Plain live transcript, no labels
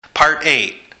Part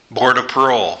 8. Board of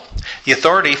Parole. The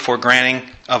authority for granting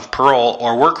of parole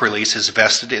or work release is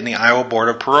vested in the Iowa Board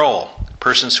of Parole.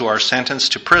 Persons who are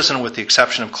sentenced to prison, with the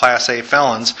exception of Class A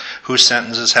felons whose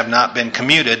sentences have not been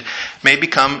commuted, may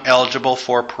become eligible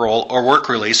for parole or work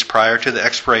release prior to the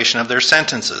expiration of their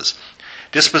sentences.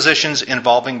 Dispositions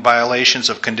involving violations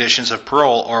of conditions of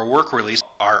parole or work release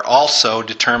are also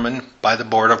determined by the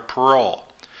Board of Parole.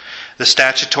 The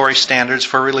statutory standards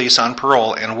for release on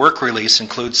parole and work release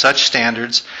include such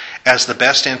standards as the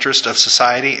best interest of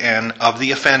society and of the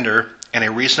offender, and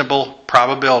a reasonable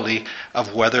probability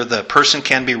of whether the person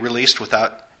can be released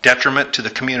without detriment to the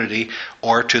community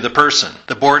or to the person.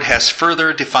 The Board has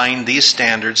further defined these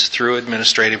standards through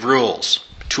administrative rules.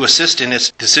 To assist in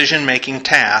its decision-making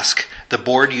task, the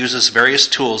Board uses various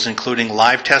tools including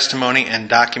live testimony and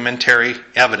documentary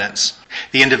evidence,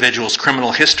 the individual's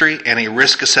criminal history, and a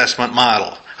risk assessment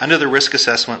model. Under the risk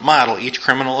assessment model, each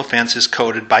criminal offense is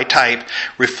coded by type,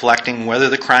 reflecting whether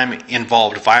the crime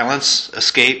involved violence,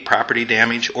 escape, property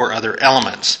damage, or other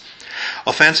elements.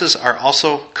 Offenses are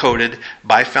also coded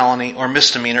by felony or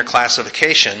misdemeanor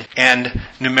classification, and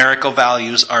numerical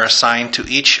values are assigned to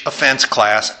each offense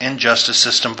class and justice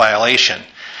system violation.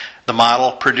 The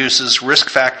model produces risk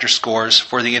factor scores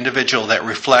for the individual that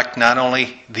reflect not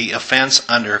only the offense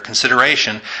under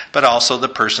consideration, but also the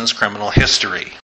person's criminal history.